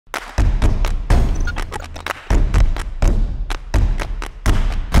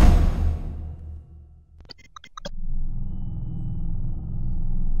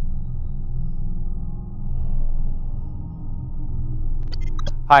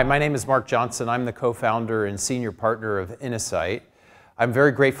Hi, my name is Mark Johnson. I'm the co-founder and senior partner of Innosight. I'm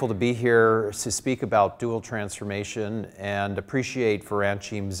very grateful to be here to speak about dual transformation and appreciate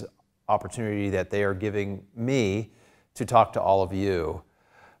Votorantim's opportunity that they are giving me to talk to all of you.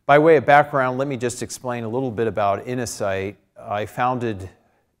 By way of background, let me just explain a little bit about Innosight. I founded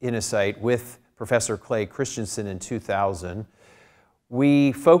Innosight with Professor Clay Christensen in 2000.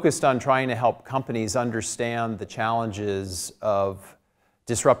 We focused on trying to help companies understand the challenges of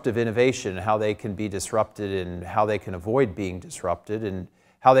disruptive innovation, how they can be disrupted and how they can avoid being disrupted, and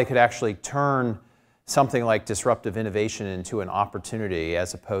how they could actually turn something like disruptive innovation into an opportunity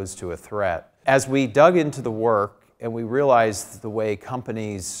as opposed to a threat. As we dug into the work and we realized the way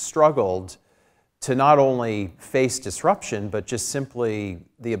companies struggled to not only face disruption, but just simply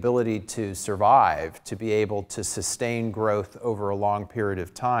the ability to survive, to be able to sustain growth over a long period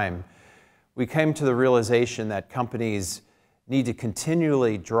of time, we came to the realization that companies need to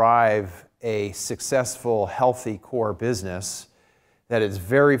continually drive a successful, healthy core business, that it's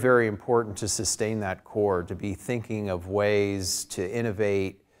very, very important to sustain that core, to be thinking of ways to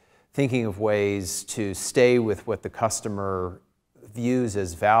innovate, thinking of ways to stay with what the customer views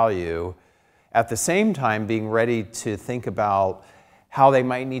as value, at the same time being ready to think about how they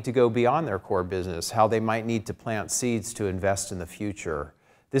might need to go beyond their core business, how they might need to plant seeds to invest in the future.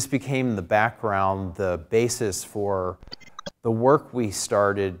 This became the background, the basis for the work we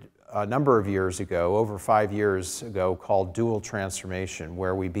started a number of years ago, over 5 years ago, called Dual Transformation,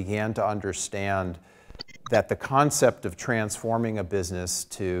 where we began to understand that the concept of transforming a business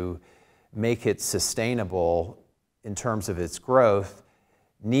to make it sustainable in terms of its growth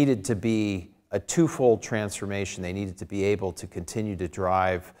needed to be a twofold transformation. They needed to be able to continue to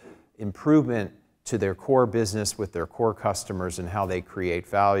drive improvement to their core business with their core customers and how they create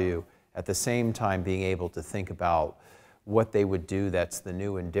value, at the same time being able to think about what they would do that's the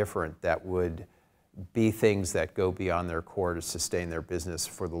new and different, that would be things that go beyond their core to sustain their business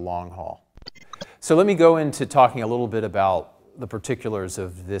for the long haul. So let me go into talking a little bit about the particulars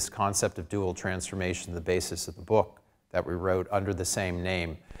of this concept of dual transformation, the basis of the book that we wrote under the same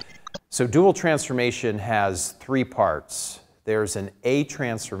name. So dual transformation has three parts. There's an A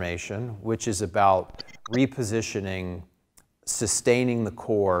transformation, which is about repositioning, sustaining the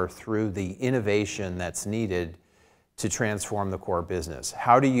core through the innovation that's needed to transform the core business.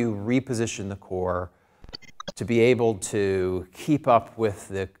 How do you reposition the core to be able to keep up with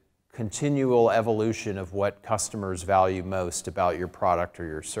the continual evolution of what customers value most about your product or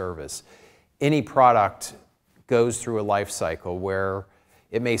your service? Any product goes through a life cycle where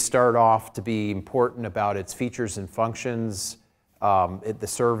it may start off to be important about its features and functions, the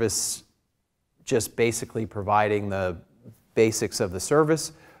service just basically providing the basics of the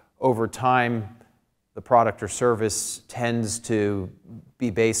service. Over time, the product or service tends to be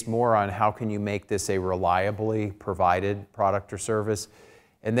based more on how can you make this a reliably provided product or service.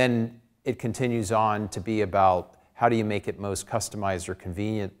 And then it continues on to be about how do you make it most customized or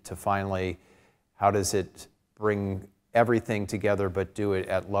convenient, to finally how does it bring everything together but do it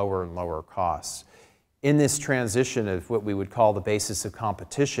at lower and lower costs. In this transition of what we would call the basis of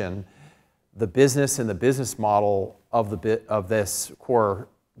competition, the business and the business model of this core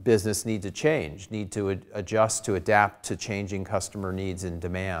business need to change, need to adjust to adapt to changing customer needs and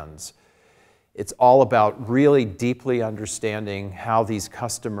demands. It's all about really deeply understanding how these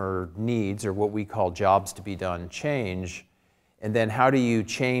customer needs, or what we call jobs to be done, change, and then how do you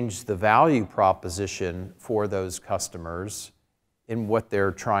change the value proposition for those customers in what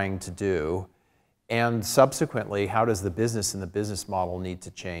they're trying to do, and subsequently, how does the business and the business model need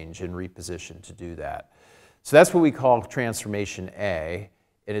to change and reposition to do that? So that's what we call Transformation A.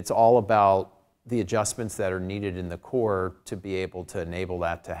 And it's all about the adjustments that are needed in the core to be able to enable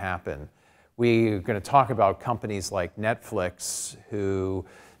that to happen. We're going to talk about companies like Netflix, who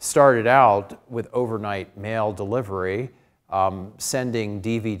started out with overnight mail delivery, sending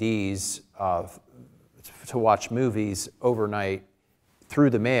DVDs to watch movies overnight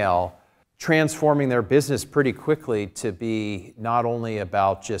through the mail, transforming their business pretty quickly to be not only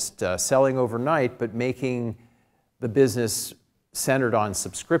about just selling overnight, but making the business centered on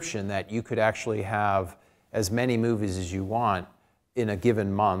subscription, that you could actually have as many movies as you want in a given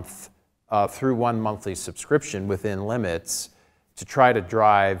month through one monthly subscription within limits, to try to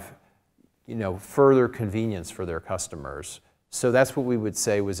drive further convenience for their customers. So that's what we would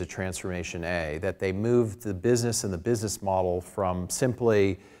say was a Transformation A, that they moved the business and the business model from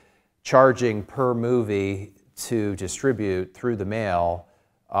simply charging per movie to distribute through the mail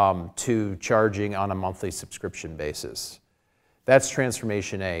to charging on a monthly subscription basis. That's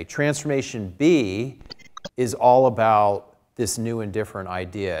Transformation A. Transformation B is all about this new and different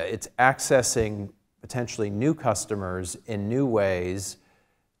idea. It's accessing potentially new customers in new ways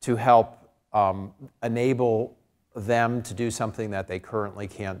to help enable them to do something that they currently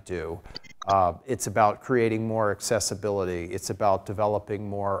can't do. It's about creating more accessibility. It's about developing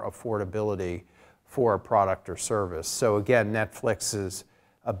more affordability for a product or service. So again, Netflix's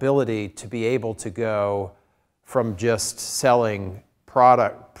ability to be able to go from just selling a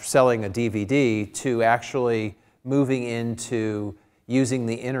DVD to actually moving into using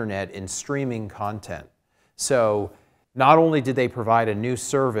the internet in streaming content. So not only did they provide a new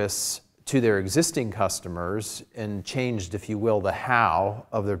service to their existing customers and changed, if you will, the how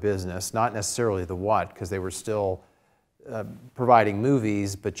of their business, not necessarily the what, because they were still providing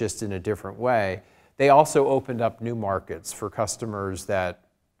movies, but just in a different way. They also opened up new markets for customers that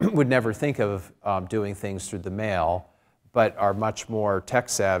would never think of doing things through the mail, but are much more tech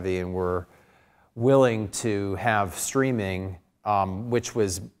savvy and were willing to have streaming, which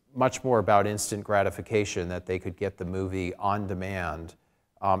was much more about instant gratification, that they could get the movie on demand.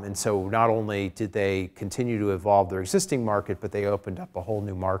 And so not only did they continue to evolve their existing market, but they opened up a whole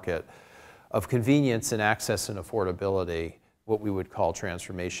new market of convenience and access and affordability, what we would call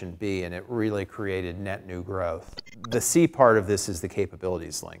Transformation B, and it really created net new growth. The C part of this is the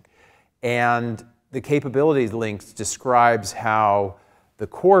capabilities link. And the capabilities link describes how the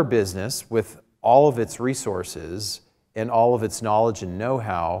core business, with all of its resources and all of its knowledge and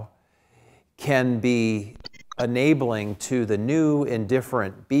know-how, can be enabling to the new and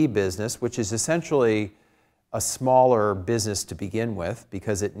different B business, which is essentially a smaller business to begin with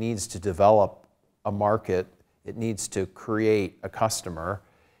because it needs to develop a market, it needs to create a customer.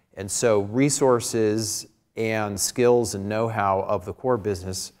 And so resources and skills and know-how of the core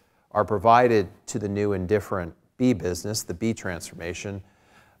business are provided to the new and different B business, the B transformation.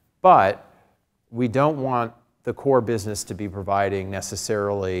 But we don't want the core business to be providing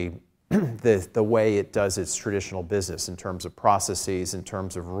necessarily the way it does its traditional business in terms of processes, in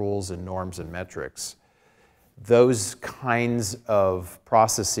terms of rules and norms and metrics. Those kinds of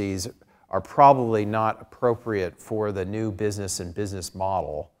processes are probably not appropriate for the new business and business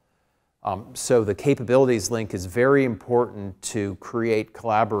model. So the capabilities link is very important to create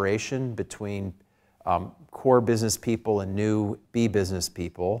collaboration between core business people and new B business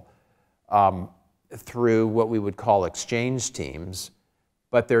people through what we would call exchange teams.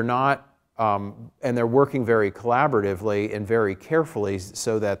 But they're not, and they're working very collaboratively and very carefully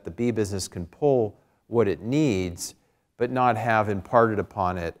so that the B business can pull what it needs, but not have imparted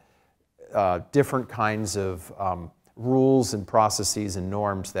upon it different kinds of rules and processes and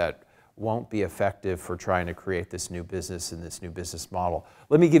norms that won't be effective for trying to create this new business and this new business model.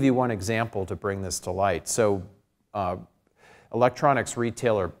 Let me give you one example to bring this to light. So electronics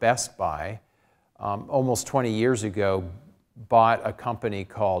retailer Best Buy, almost 20 years ago, bought a company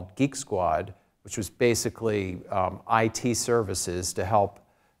called Geek Squad, which was basically IT services to help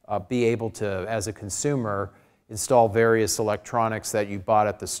be able to, as a consumer, install various electronics that you bought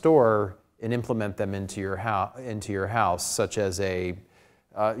at the store and implement them into your house, such as a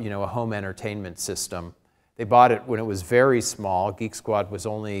home entertainment system. They bought it when it was very small. Geek Squad was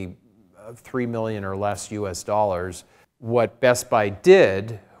only $3 million or less US dollars. What Best Buy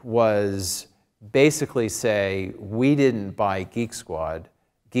did was basically say, we didn't buy Geek Squad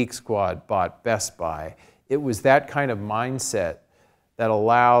bought Best Buy. It was that kind of mindset that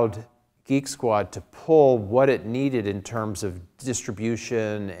allowed Geek Squad to pull what it needed in terms of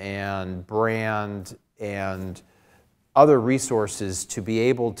distribution and brand and other resources to be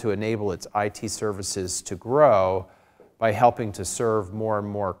able to enable its IT services to grow by helping to serve more and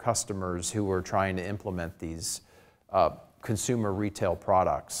more customers who were trying to implement these consumer retail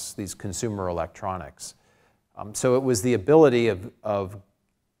products, these consumer electronics. So it was the ability of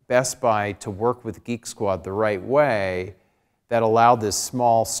Best Buy to work with Geek Squad the right way that allowed this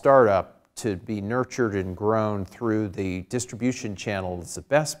small startup to be nurtured and grown through the distribution channels of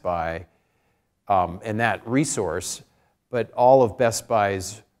Best Buy and that resource, but all of Best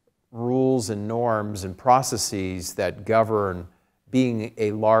Buy's rules and norms and processes that govern being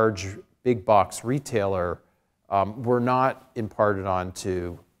a large big box retailer were not imparted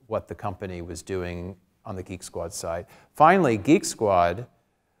onto what the company was doing on the Geek Squad side. Finally, Geek Squad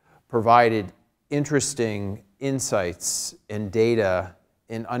provided interesting insights and data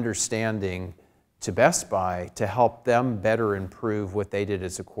and understanding to Best Buy to help them better improve what they did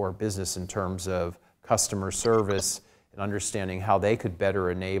as a core business in terms of customer service and understanding how they could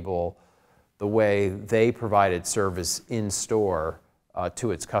better enable the way they provided service in store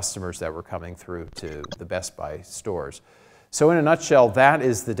to its customers that were coming through to the Best Buy stores. So in a nutshell, that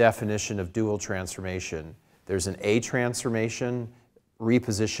is the definition of dual transformation. There's an A transformation,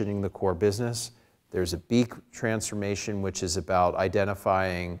 repositioning the core business. There's a B transformation, which is about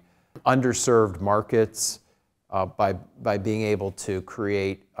identifying underserved markets by being able to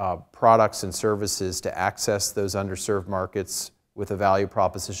create products and services to access those underserved markets with a value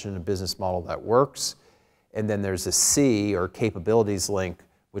proposition and a business model that works. And then there's a C, or capabilities link,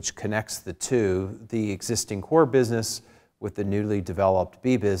 which connects the two, the existing core business with the newly developed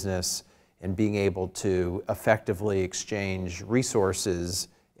B business, and being able to effectively exchange resources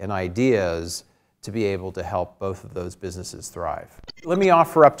and ideas to be able to help both of those businesses thrive. Let me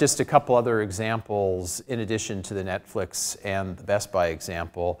offer up just a couple other examples in addition to the Netflix and the Best Buy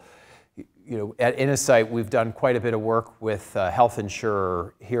example. You know, at Innosight, we've done quite a bit of work with a health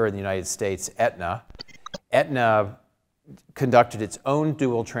insurer here in the United States, Aetna. Aetna conducted its own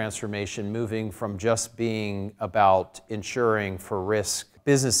dual transformation, moving from just being about insuring for risk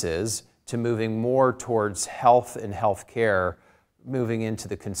businesses to moving more towards health and healthcare, moving into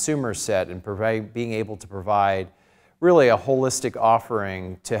the consumer set and being able to provide really a holistic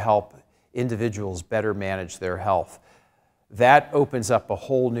offering to help individuals better manage their health. That opens up a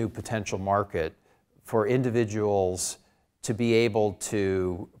whole new potential market for individuals to be able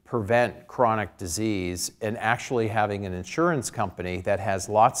to prevent chronic disease, and actually having an insurance company that has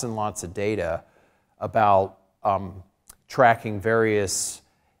lots and lots of data about tracking various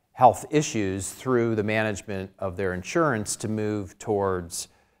health issues through the management of their insurance to move towards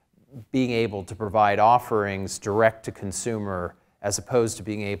being able to provide offerings direct to consumer as opposed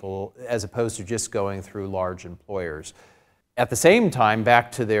to just going through large employers. At the same time,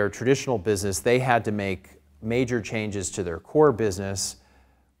 back to their traditional business, they had to make major changes to their core business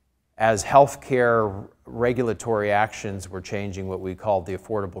as healthcare regulatory actions were changing. What we called the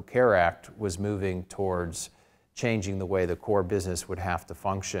Affordable Care Act was moving towards changing the way the core business would have to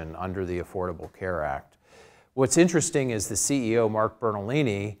function under the Affordable Care Act. What's interesting is the CEO, Mark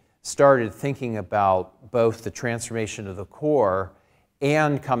Bernolini, started thinking about both the transformation of the core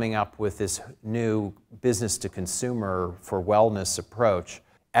and coming up with this new business to consumer for wellness approach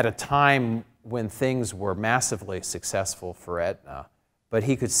at a time when things were massively successful for Aetna. But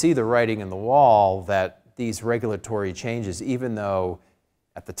he could see the writing on the wall that these regulatory changes, even though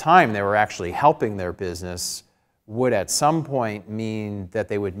at the time they were actually helping their business, would at some point mean that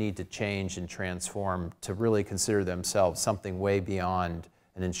they would need to change and transform to really consider themselves something way beyond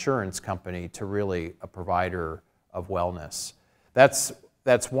an insurance company to really a provider of wellness. That's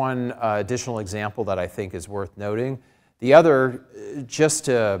one additional example that I think is worth noting. The other, just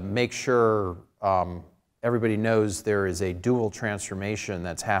to make sure everybody knows, there is a dual transformation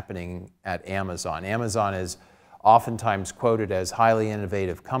that's happening at Amazon. Amazon is oftentimes quoted as highly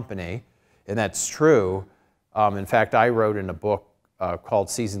innovative company, and that's true. In fact, I wrote in a book called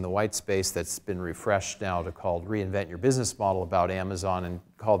Seizing the White Space that's been refreshed now to called Reinvent Your Business Model about Amazon, and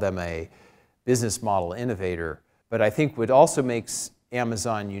call them a business model innovator. But I think what also makes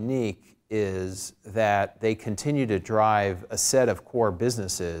Amazon unique is that they continue to drive a set of core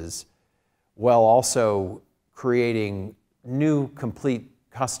businesses while also creating new complete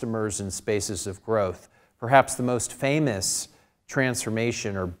customers and spaces of growth. Perhaps the most famous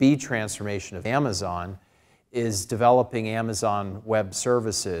transformation, or B transformation, of Amazon is developing Amazon Web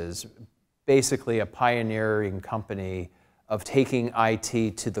Services, basically a pioneering company of taking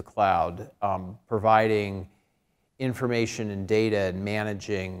IT to the cloud, providing information and data and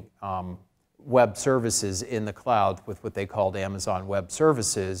managing web services in the cloud with what they called Amazon Web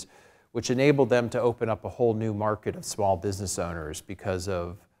Services, which enabled them to open up a whole new market of small business owners because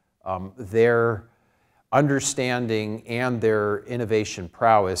of their understanding and their innovation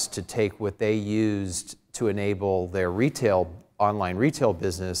prowess to take what they used to enable their online retail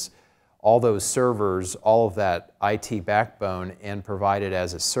business, all those servers, all of that IT backbone, and provide it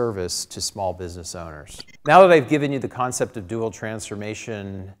as a service to small business owners. Now that I've given you the concept of dual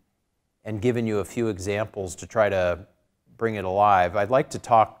transformation and given you a few examples to try to bring it alive, I'd like to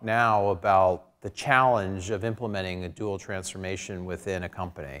talk now about the challenge of implementing a dual transformation within a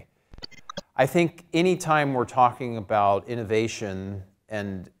company. I think anytime we're talking about innovation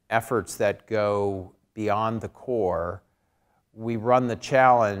and efforts that go beyond the core, we run the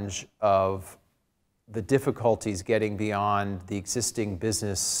challenge of the difficulties getting beyond the existing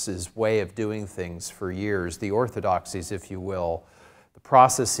business's way of doing things for years, the orthodoxies, if you will, the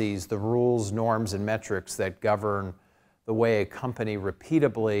processes, the rules, norms, and metrics that govern the way a company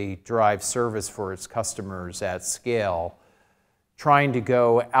repeatably drives service for its customers at scale. Trying to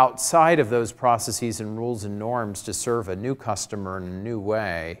go outside of those processes and rules and norms to serve a new customer in a new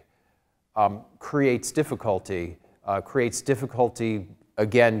way creates difficulty.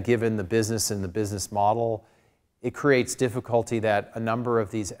 Again, given the business and the business model, It creates difficulty that a number of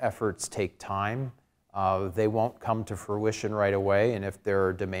these efforts take time. They won't come to fruition right away, and if there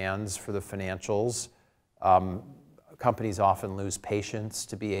are demands for the financials, companies often lose patience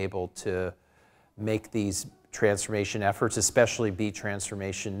to be able to make these transformation efforts, especially B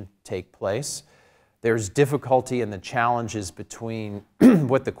transformation, take place. There's difficulty in the challenges between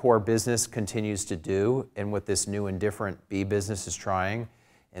what the core business continues to do and what this new and different B business is trying.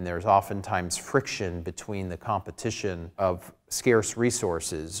 And there's oftentimes friction between the competition of scarce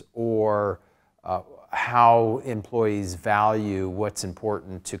resources or how employees value what's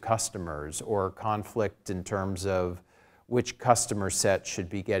important to customers, or conflict in terms of which customer set should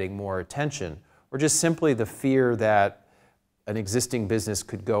be getting more attention, or just simply the fear that an existing business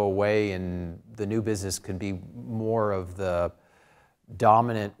could go away and the new business could be more of the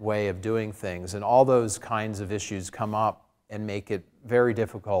dominant way of doing things. And all those kinds of issues come up and make it very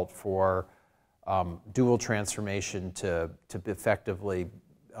difficult for dual transformation to effectively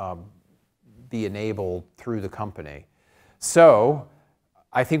be enabled through the company. So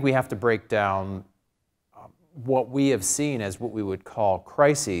I think we have to break down what we have seen as what we would call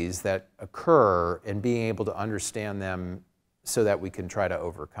crises that occur, and being able to understand them so that we can try to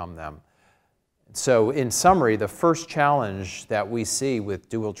overcome them. So in summary, the first challenge that we see with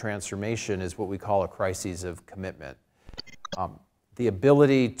dual transformation is what we call a crisis of commitment. The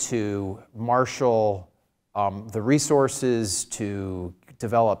ability to marshal the resources, to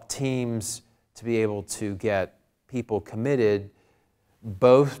develop teams, to be able to get people committed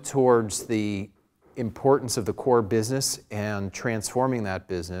both towards the importance of the core business and transforming that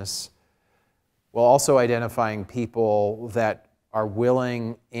business, while also identifying people that are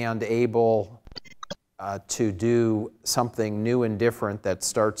willing and able to do something new and different that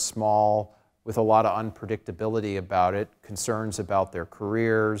starts small with a lot of unpredictability about it, concerns about their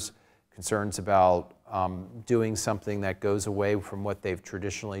careers, concerns about doing something that goes away from what they've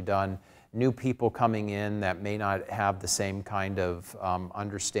traditionally done, new people coming in that may not have the same kind of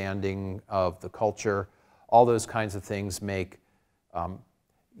understanding of the culture. All those kinds of things make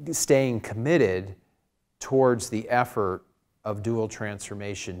staying committed towards the effort of dual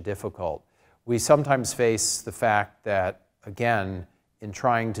transformation difficult. We sometimes face the fact that, again, in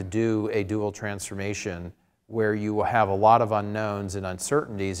trying to do a dual transformation where you have a lot of unknowns and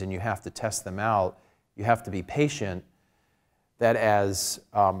uncertainties and you have to test them out, you have to be patient, that as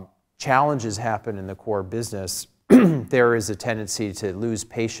challenges happen in the core business, there is a tendency to lose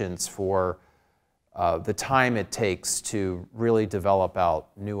patience for the time it takes to really develop out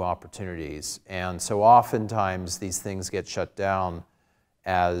new opportunities. And so oftentimes these things get shut down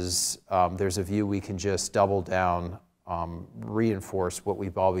as there's a view we can just double down, reinforce what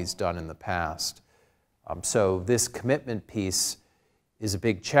we've always done in the past. So this commitment piece is a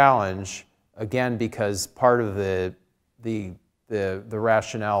big challenge, again, because part of the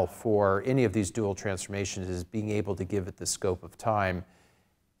rationale for any of these dual transformations is being able to give it the scope of time,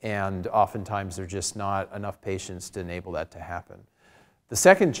 and oftentimes there's just not enough patience to enable that to happen. The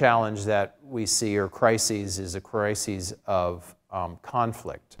second challenge that we see, or crises, is a crisis of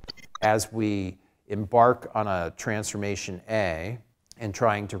conflict. As we embark on a transformation A and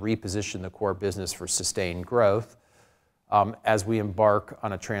trying to reposition the core business for sustained growth, as we embark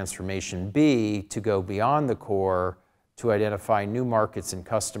on a transformation B to go beyond the core to identify new markets and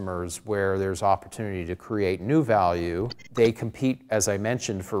customers where there's opportunity to create new value. They compete, as I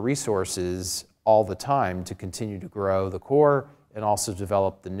mentioned, for resources all the time to continue to grow the core and also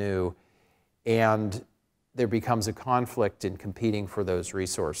develop the new. And there becomes a conflict in competing for those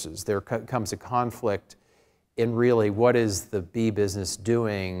resources. There comes a conflict in really what is the B business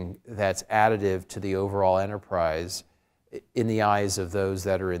doing that's additive to the overall enterprise in the eyes of those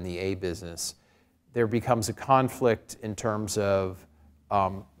that are in the A business. There becomes a conflict in terms of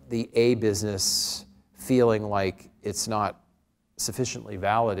the A business feeling like it's not sufficiently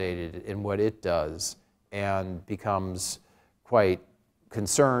validated in what it does, and becomes quite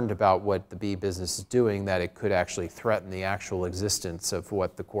concerned about what the B business is doing, that it could actually threaten the actual existence of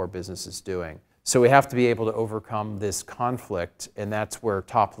what the core business is doing. So we have to be able to overcome this conflict, and that's where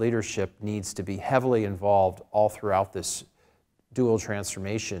top leadership needs to be heavily involved all throughout this dual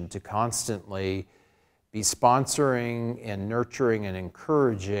transformation, to constantly be sponsoring and nurturing and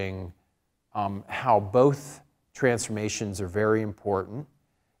encouraging how both transformations are very important,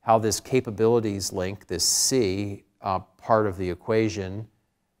 how this capabilities link, this C part of the equation,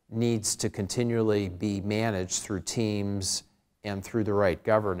 needs to continually be managed through teams and through the right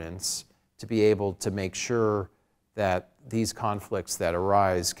governance to be able to make sure that these conflicts that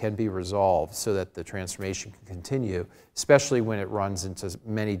arise can be resolved so that the transformation can continue, especially when it runs into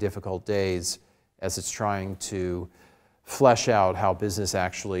many difficult days as it's trying to flesh out how business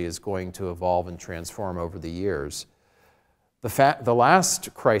actually is going to evolve and transform over the years. The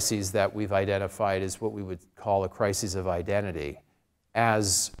last crisis that we've identified is what we would call a crisis of identity.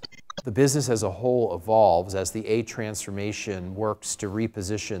 As the business as a whole evolves, as the A transformation works to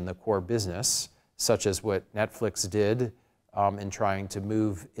reposition the core business, such as what Netflix did in trying to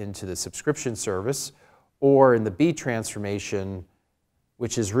move into the subscription service, or in the B transformation,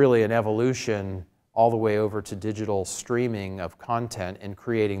 which is really an evolution all the way over to digital streaming of content and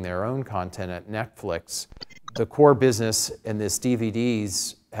creating their own content at Netflix. The core business in this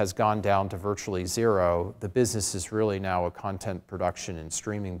DVDs has gone down to virtually zero. The business is really now a content production and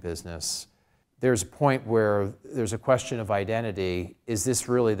streaming business. There's a point where there's a question of identity. Is this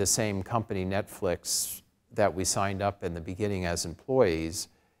really the same company, Netflix, that we signed up in the beginning as employees?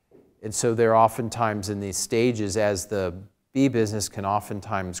 And so they're oftentimes in these stages, as the B business can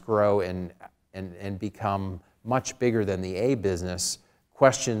oftentimes grow and become much bigger than the A business,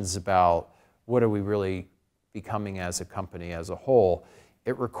 questions about what are we really becoming as a company as a whole.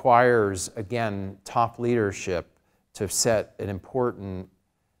 It requires, again, top leadership to set an important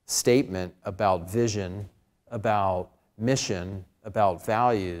statement about vision, about mission, about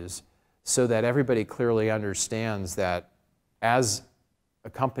values, so that everybody clearly understands that as a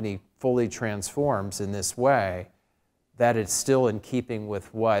company fully transforms in this way, that it's still in keeping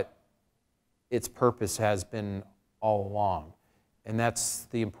with what its purpose has been all along. And that's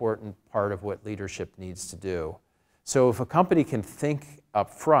the important part of what leadership needs to do. So if a company can think up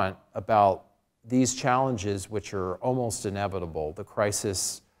front about these challenges, which are almost inevitable, the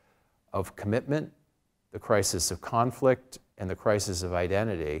crisis of commitment, the crisis of conflict, and the crisis of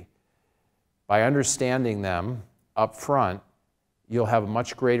identity, by understanding them up front, you'll have a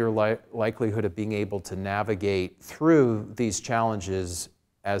much greater likelihood of being able to navigate through these challenges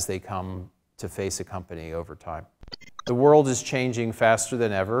as they come to face a company over time. The world is changing faster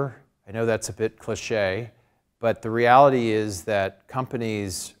than ever. I know that's a bit cliche, but the reality is that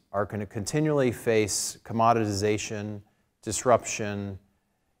companies are going to continually face commoditization, disruption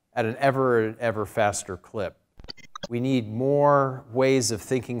at an ever faster clip. We need more ways of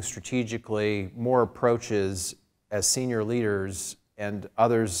thinking strategically, more approaches as senior leaders and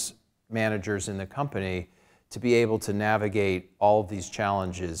others, managers in the company, to be able to navigate all of these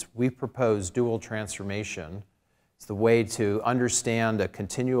challenges. We propose dual transformation. It's the way to understand a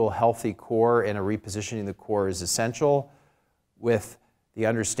continual healthy core, and a repositioning the core is essential, with the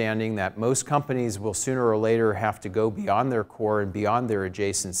understanding that most companies will sooner or later have to go beyond their core and beyond their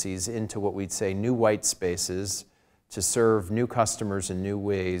adjacencies into what we'd say new white spaces to serve new customers in new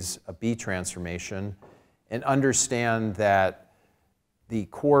ways, a B transformation, and understand that the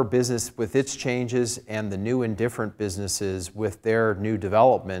core business with its changes and the new and different businesses with their new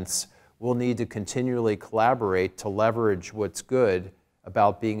developments will need to continually collaborate to leverage what's good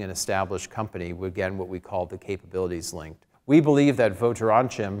about being an established company, again, what we call the capabilities linked. We believe that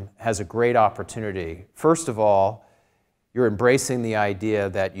Votorantim has a great opportunity. First of all, you're embracing the idea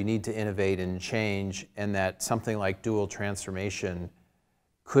that you need to innovate and change, and that something like dual transformation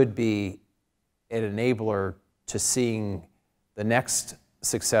could be an enabler to seeing the next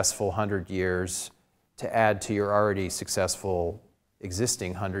successful 100 years to add to your already successful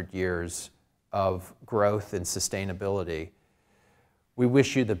existing 100 years of growth and sustainability. We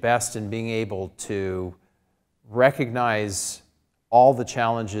wish you the best in being able to recognize all the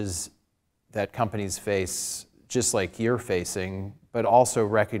challenges that companies face, just like you're facing, but also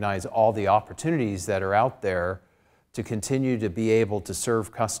recognize all the opportunities that are out there to continue to be able to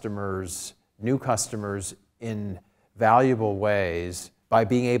serve customers, new customers, in valuable ways by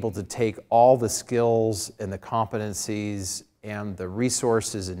being able to take all the skills and the competencies and the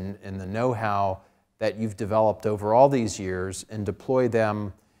resources and the know-how that you've developed over all these years and deploy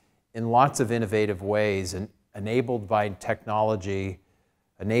them in lots of innovative ways, and enabled by technology,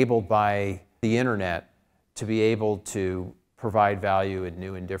 enabled by the internet, to be able to provide value in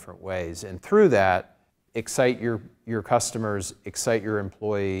new and different ways. And through that, excite your customers, excite your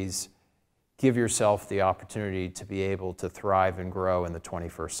employees, give yourself the opportunity to be able to thrive and grow in the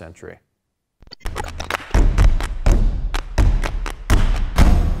 21st century.